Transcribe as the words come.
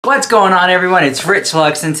What's going on, everyone? It's Rich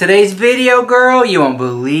Lux. In today's video, girl, you won't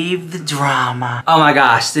believe the drama. Oh my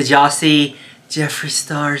gosh, did y'all see Jeffree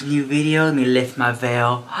Star's new video? Let me lift my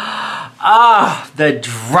veil. Oh, the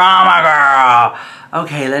drama, girl.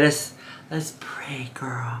 Okay, let's pray,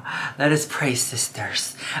 girl. Let us pray,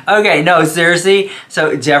 sisters. Okay, no, seriously.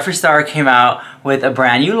 So Jeffree Star came out with a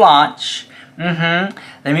brand new launch. Let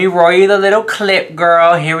me roll you the little clip,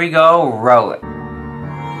 girl. Here we go. Roll it.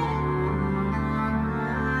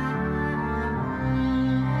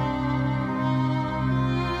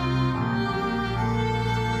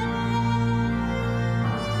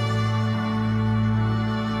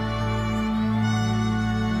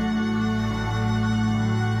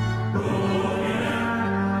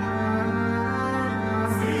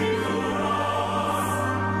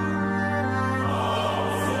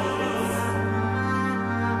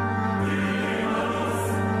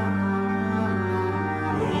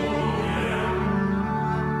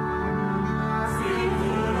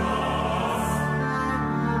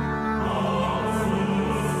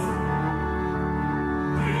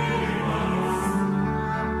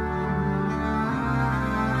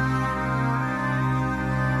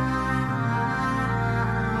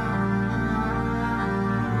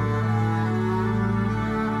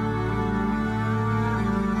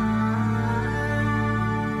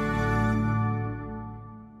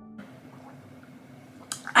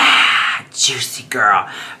 Juicy, girl.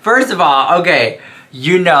 First of all, okay,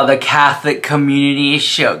 you know the Catholic community is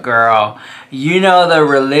shook, girl. You know the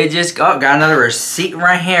religious, oh, got another receipt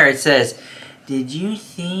right here. It says, did you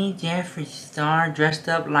see Jeffree Star dressed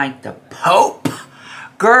up like the Pope?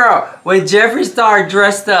 Girl, when Jeffree Star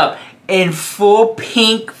dressed up in full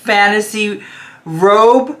pink fantasy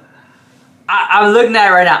robe, I'm looking at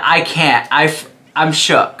it right now. I can't. I'm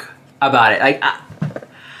shook about it. Like,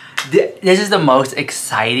 this is the most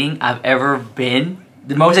exciting I've ever been.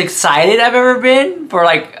 The most excited I've ever been for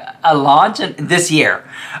like a launch this year.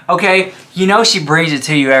 Okay, you know she brings it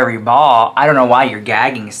to you every ball. I don't know why you're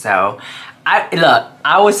gagging so. Look,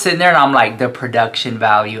 I was sitting there and I'm like, the production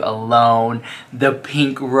value alone, the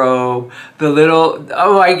pink robe, the little,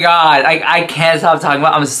 oh my God, I can't stop talking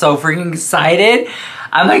about it. I'm so freaking excited.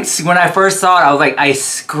 I'm like, when I first saw it, I was like, I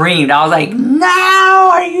screamed. I was like, no,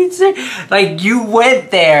 are you serious? Like, you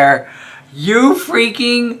went there. You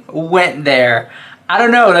freaking went there. I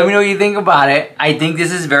don't know. Let me know what you think about it. I think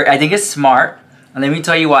this is I think it's smart. And let me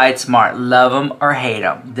tell you why it's smart. Love them or hate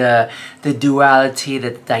them. The duality,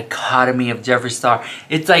 the dichotomy of Jeffree Star.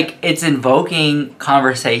 It's like, it's invoking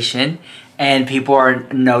conversation. And people are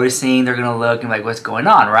noticing. They're going to look and like, what's going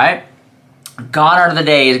on, right? Gone are the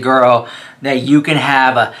days, girl, that you can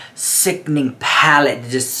have a sickening palate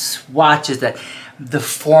that just swatches, that the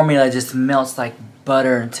formula just melts like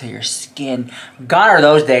butter into your skin. Gone are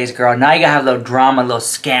those days, girl. Now you gotta have a little drama, a little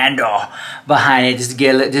scandal behind it just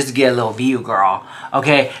to get a little view, girl.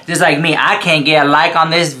 Okay, just like me, I can't get a like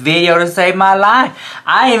on this video to save my life.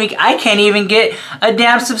 I can't even get a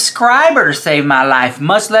damn subscriber to save my life,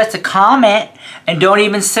 much less a comment. And don't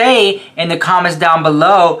even say in the comments down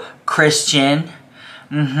below, Christian,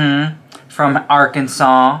 from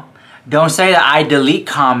Arkansas. Don't say that I delete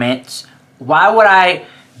comments. Why would I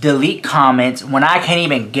delete comments when I can't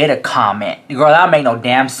even get a comment? Girl, that don't make no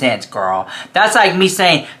damn sense, girl. That's like me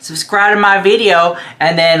saying, subscribe to my video,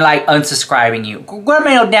 and then like unsubscribing you. That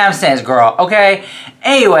make no damn sense, girl, okay?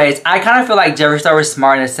 Anyways, I kind of feel like Jeffree Star was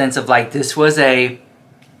smart in the sense of like, this was a,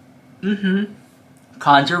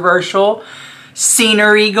 controversial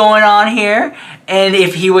scenery going on here. And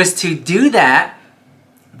if he was to do that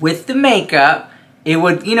with the makeup, it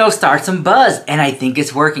would, you know, start some buzz. And I think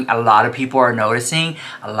it's working. A lot of people are noticing.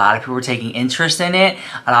 A lot of people are taking interest in it.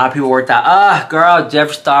 A lot of people were thought, oh, girl,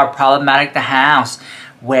 Jeffree Star, problematic the house.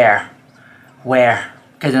 Where?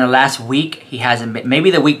 Because in the last week, he hasn't been,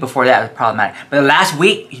 maybe the week before that was problematic. But the last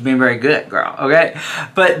week, he's been very good, girl, okay?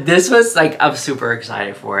 But this was like, I'm super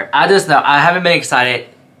excited for it. I just know, I haven't been excited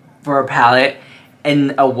for a palette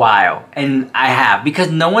in a while. And I have,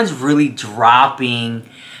 because no one's really dropping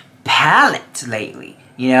palettes lately,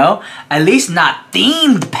 you know? At least not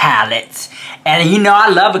themed palettes. And you know I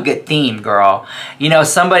love a good theme, girl. You know,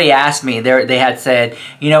 somebody asked me, they had said,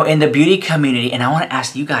 you know, in the beauty community, and I want to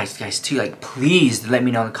ask you guys too, like, please let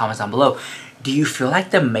me know in the comments down below. Do you feel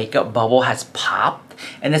like the makeup bubble has popped?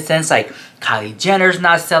 In a sense, like, Kylie Jenner's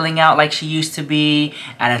not selling out like she used to be.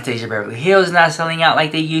 Anastasia Beverly Hills is not selling out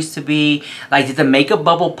like they used to be. Like, did the makeup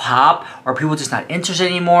bubble pop? Or are people just not interested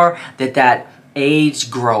anymore? Did that age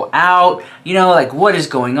grow out? You know, like, what is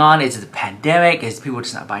going on? Is it the pandemic? Is people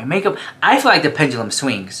just not buying makeup? I feel like the pendulum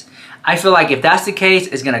swings. I feel like if that's the case,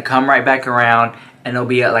 it's going to come right back around and it'll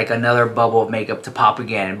be like another bubble of makeup to pop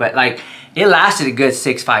again. But like, it lasted a good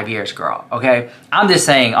 6-5 years, girl, okay? I'm just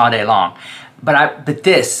saying all day long. But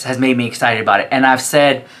this has made me excited about it. And I've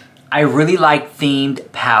said, I really like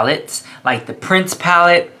themed palettes, like the Prince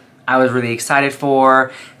palette, I was really excited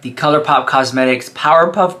for. The ColourPop Cosmetics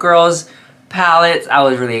Powerpuff Girls palettes, I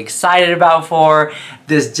was really excited about for.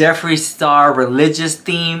 This Jeffree Star religious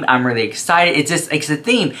theme, I'm really excited. It's a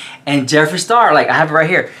theme. And Jeffree Star, like I have it right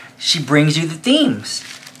here, she brings you the themes,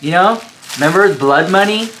 you know? Remember Blood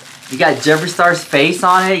Money? You got Jeffree Star's face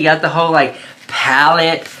on it. You got the whole like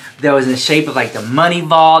palette that was in the shape of like the money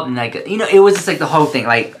vault, and like, you know, it was just like the whole thing.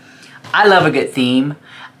 Like, I love a good theme.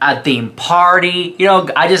 A theme party. You know,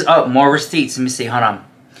 oh, more receipts. Let me see, hold on.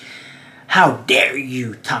 How dare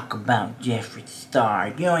you talk about Jeffree Star?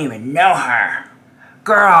 You don't even know her.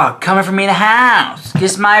 Girl, coming from me in the house.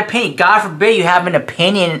 Just my opinion. God forbid you have an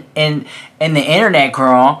opinion in the internet,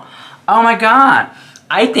 girl. Oh my God.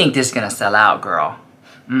 I think this is gonna sell out, girl.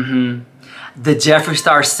 The Jeffree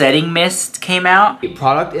Star setting mist came out. The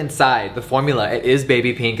product inside, the formula, it is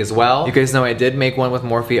baby pink as well. You guys know I did make one with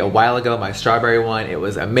Morphe a while ago, my strawberry one. It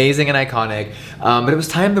was amazing and iconic, but it was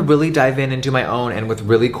time to really dive into my own and with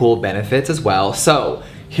really cool benefits as well. So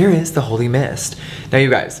here is the Holy Mist. Now you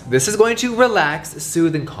guys, this is going to relax,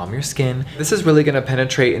 soothe, and calm your skin. This is really gonna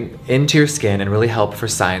penetrate into your skin and really help for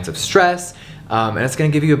signs of stress, and it's gonna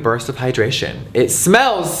give you a burst of hydration. It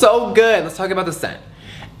smells so good. Let's talk about the scent.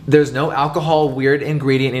 There's no alcohol weird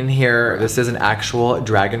ingredient in here. This is an actual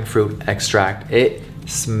dragon fruit extract. It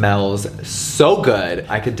smells so good.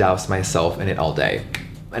 I could douse myself in it all day.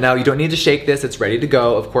 And now you don't need to shake this, it's ready to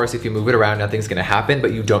go. Of course, if you move it around, nothing's gonna happen,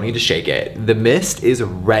 but you don't need to shake it. The mist is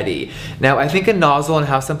ready. Now, I think a nozzle and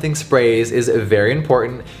how something sprays is very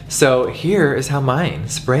important. So here is how mine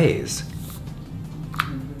sprays.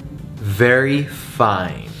 Very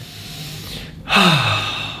fine.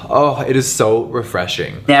 Oh, it is so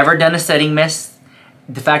refreshing. Never done a setting mist.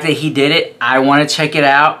 The fact that he did it, I want to check it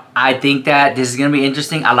out. I think that this is going to be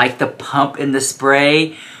interesting. I like the pump in the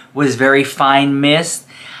spray. Was very fine mist.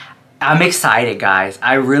 I'm excited, guys.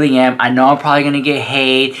 I really am. I know I'm probably going to get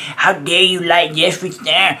hate. How dare you like Jeffree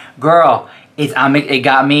Star? Girl, it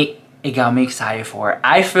got me excited for it.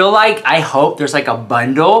 I feel like, I hope there's like a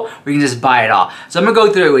bundle where you can just buy it all. So I'm going to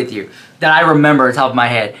go through it with you. That I remember on top of my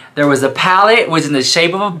head. There was a palette, was in the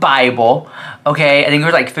shape of a Bible. Okay, I think it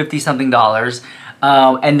was like 50 something dollars.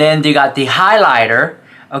 And then you got the highlighter,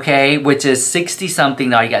 okay, which is 60 something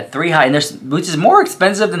now. You got 3 which is more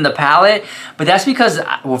expensive than the palette, but that's because,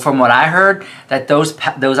 well, from what I heard, that those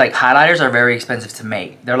like highlighters are very expensive to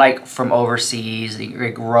make. They're like from overseas,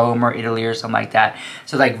 like Rome or Italy or something like that.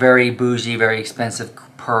 So like very bougie, very expensive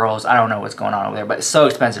pearls. I don't know what's going on over there, but it's so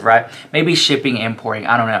expensive, right? Maybe shipping, importing,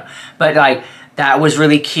 I don't know. But like, that was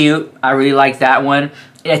really cute. I really like that one.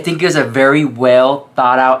 I think it's a very well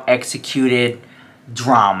thought out, executed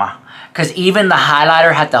drama. Because even the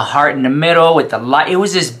highlighter had the heart in the middle with the light. It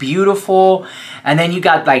was just beautiful. And then you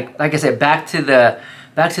got like I said, back to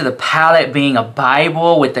the palette being a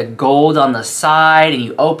Bible with the gold on the side, and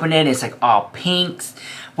you open it, it's like all pinks,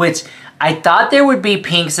 which I thought there would be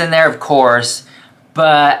pinks in there, of course.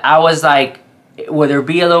 But I was like, will there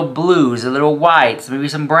be a little blues, a little whites, maybe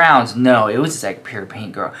some browns? No, it was just like pure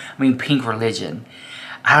pink, girl. I mean, pink religion.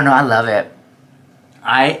 I don't know, I love it.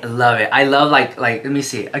 I love it. I love like let me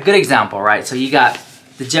see. A good example, right? So you got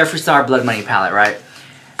the Jeffree Star Blood Money palette, right?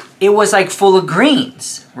 It was like full of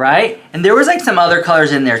greens, right? And there was like some other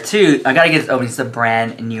colors in there too. I gotta get this open. It's a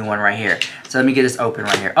brand new one right here. So let me get this open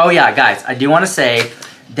right here. Oh yeah, guys, I do want to say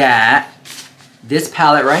that this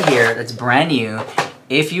palette right here, that's brand new.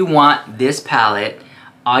 If you want this palette,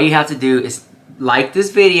 all you have to do is like this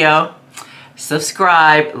video,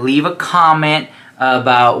 subscribe, leave a comment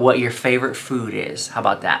about what your favorite food is. How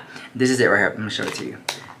about that? This is it right here. I'm gonna show it to you.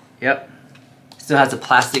 Yep. Still has the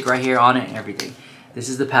plastic right here on it and everything. This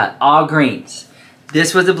is the palette, all greens.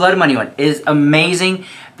 This was the Blood Money one. It is amazing.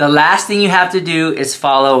 The last thing you have to do is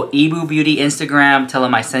follow Ebu Beauty Instagram. Tell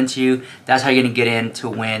them I sent you. That's how you're gonna get in to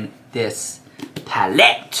win this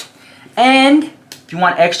palette. And if you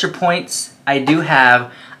want extra points, I do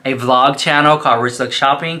have a vlog channel called Rich Look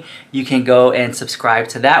Shopping. You can go and subscribe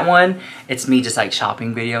to that one. It's me just like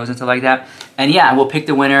shopping videos and stuff like that. And yeah, we'll pick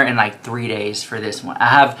the winner in like 3 days for this one.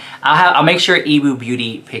 I'll make sure Ebu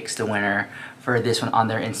Beauty picks the winner for this one on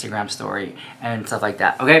their Instagram story and stuff like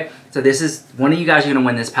that. Okay, so this is one of you guys are gonna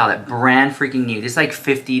win this palette, brand freaking new. This is like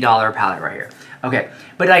 $50 palette right here. Okay,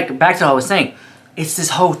 but like back to what I was saying, it's this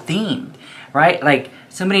whole theme, right? Like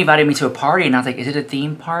somebody invited me to a party and I was like, is it a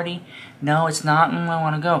theme party? No, it's not. I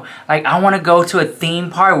want to go. Like, I want to go to a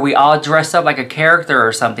theme party where we all dress up like a character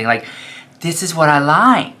or something. Like, this is what I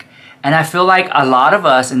like. And I feel like a lot of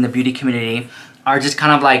us in the beauty community are just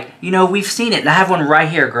kind of like, you know, we've seen it. I have one right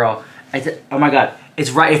here, girl. Oh my God,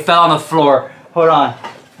 it's right, it fell on the floor. Hold on,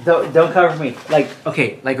 don't cover me. Like,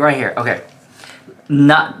 okay, like right here, okay.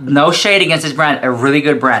 No shade against this brand, a really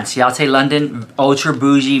good brand. Ciate London, ultra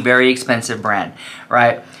bougie, very expensive brand,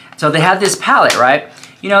 right? So they have this palette, right?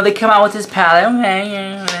 You know, they come out with this palette, okay,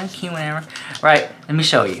 yeah, cute, whatever. Right, let me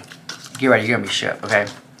show you. Get ready, you're gonna be shook, okay?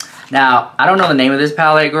 Now, I don't know the name of this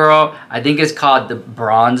palette, girl. I think it's called the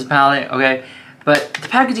Bronze palette, okay? But the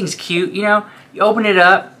packaging's cute, you know? You open it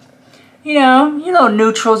up, you know,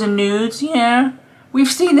 neutrals and nudes, yeah. We've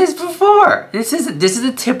seen this before. This is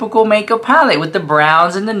a typical makeup palette with the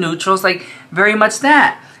browns and the neutrals, like very much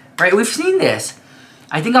that, right? We've seen this.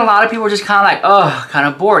 I think a lot of people are just kind of like, oh, kind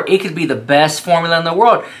of bored. It could be the best formula in the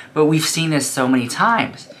world, but we've seen this so many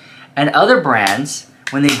times. And other brands,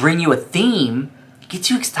 when they bring you a theme, get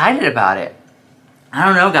you excited about it. I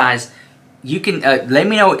don't know, guys. You can let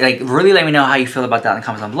me know, like really let me know how you feel about that in the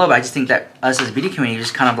comments down below. But I just think that us as a beauty community are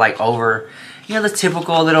just kind of like over, you know, the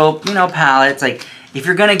typical little, you know, palettes. Like if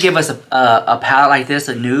you're gonna give us a palette like this,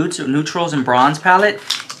 a nudes, neutrals, and bronze palette,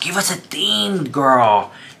 give us a theme,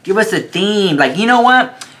 girl. Give us a theme. Like, you know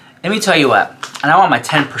what? Let me tell you what. And I want my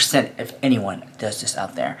 10% if anyone does this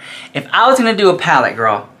out there. If I was gonna do a palette,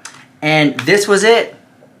 girl, and this was it,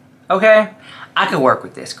 okay? I could work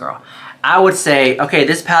with this, girl. I would say, okay,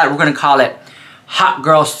 this palette, we're gonna call it Hot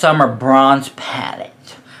Girl Summer Bronze Palette.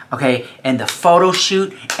 Okay, and the photo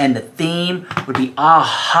shoot and the theme would be all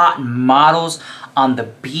hot models on the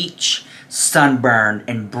beach, sunburned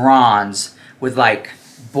and bronze with like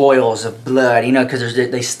boils of blood, you know, because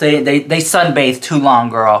they sunbathe too long,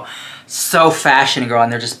 girl. So fashion, girl,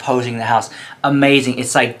 and they're just posing in the house. Amazing.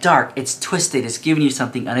 It's like dark, it's twisted, it's giving you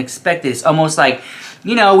something unexpected. It's almost like,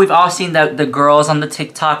 you know, we've all seen the girls on the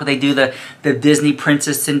TikTok, they do the Disney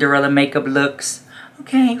Princess Cinderella makeup looks.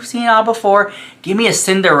 Okay, we've seen it all before. Give me a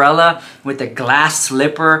Cinderella with a glass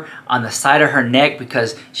slipper on the side of her neck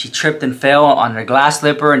because she tripped and fell on her glass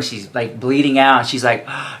slipper and she's like bleeding out. And she's like,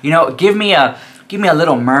 you know, give me a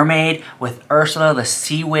Little Mermaid with Ursula the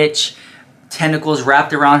Sea Witch, tentacles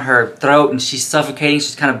wrapped around her throat and she's suffocating.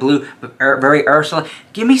 She's kind of blue, but very Ursula.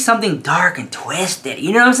 Give me something dark and twisted.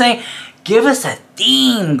 You know what I'm saying? Give us a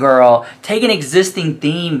theme, girl. Take an existing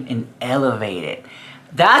theme and elevate it.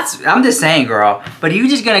 I'm just saying, girl. But you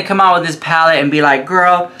just gonna come out with this palette and be like,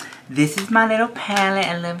 girl, this is my little palette.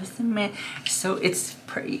 I love it so much. So it's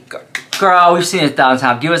pretty, girl. We've seen it 1,000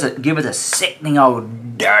 times. Give us a sickening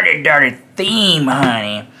old dirty theme,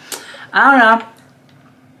 honey. I don't know.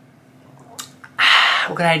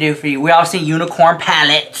 What can I do for you? We all seen unicorn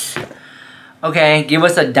palettes. Okay, give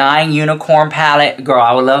us a dying unicorn palette, girl.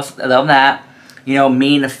 I would love that. You know,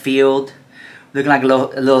 me in the field, looking like a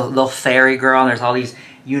little fairy, girl. And there's all these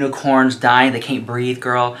unicorns dying. They can't breathe,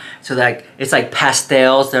 girl. So like it's like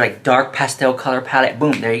pastels. They're like dark pastel color palette.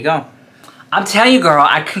 Boom, there you go. I'm telling you, girl,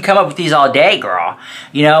 I can come up with these all day, girl.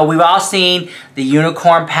 You know, we've all seen the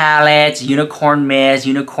unicorn palettes, unicorn mist,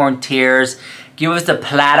 unicorn tears. Give us the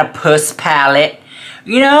platypus palette.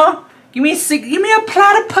 You know, give me a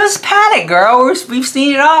platypus palette, girl. We've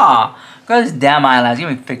seen it all. Girl, this damn eyelash. Let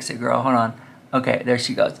me fix it, girl. Hold on. Okay, there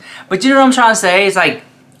she goes. But you know what I'm trying to say? It's like,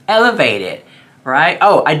 elevate it, right?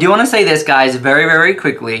 Oh, I do want to say this, guys, very, very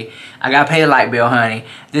quickly. I gotta pay the light bill, honey.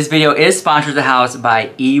 This video is sponsored the house by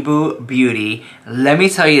Ebu Beauty. Let me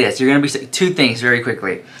tell you this. You're gonna be two things very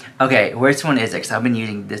quickly. Okay, which one is it? Because I've been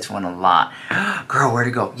using this one a lot. Girl, where'd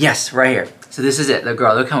it go? Yes, right here. So this is it.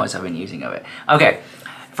 Girl, look how much I've been using of it. Okay.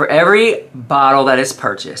 For every bottle that is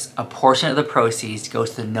purchased, a portion of the proceeds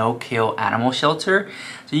goes to the no-kill animal shelter.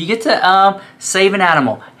 So you get to save an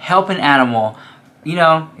animal, help an animal. You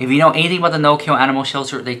know, if you know anything about the no-kill animal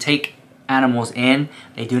shelter, they take animals in,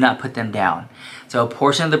 they do not put them down. So a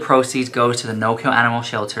portion of the proceeds goes to the no-kill animal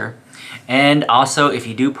shelter. And also, if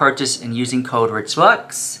you do purchase and using code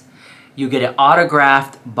RICHLUX, you get an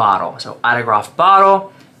autographed bottle. So autographed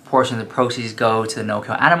bottle. Portion of the proceeds go to the No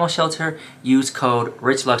Kill Animal Shelter. Use code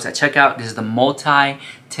RICHLUX at checkout. This is the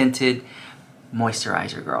multi-tinted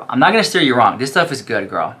moisturizer, girl. I'm not gonna steer you wrong. This stuff is good,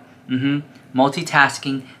 girl.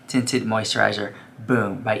 Multitasking tinted moisturizer.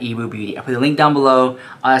 Boom, by Ebu Beauty. I put the link down below,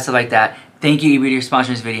 all that stuff like that. Thank you, Ebu Beauty, for sponsoring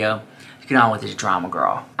this video. Let's get on with this drama,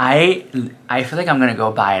 girl. I feel like I'm gonna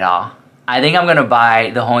go buy it all. I think I'm gonna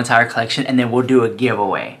buy the whole entire collection and then we'll do a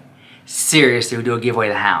giveaway. Seriously, we'll do a giveaway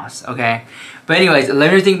of the house, okay? But anyways,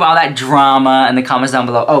 let me think about all that drama in the comments down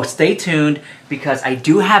below. Oh, stay tuned because I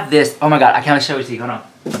do have this. Oh my God, I can't show it to you. Hold on.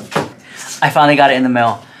 I finally got it in the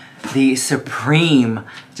mail. The Supreme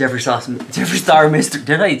Jeffree Star Mystery.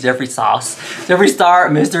 Did I eat Jeffree Sauce? Jeffree Star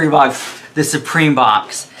Mystery Box. the Supreme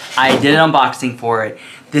box. I did an unboxing for it.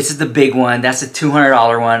 This is the big one. That's a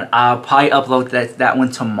 $200 one. I'll probably upload that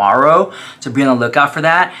one tomorrow, so be on the lookout for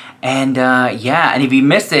that. And yeah, and if you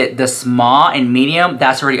missed it, the small and medium,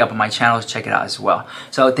 that's already up on my channel, so check it out as well.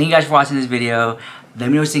 So thank you guys for watching this video. Let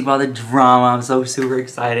me know what you think about the drama. I'm so super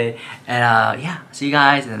excited. And yeah, see you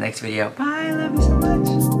guys in the next video. Bye, love you so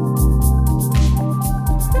much.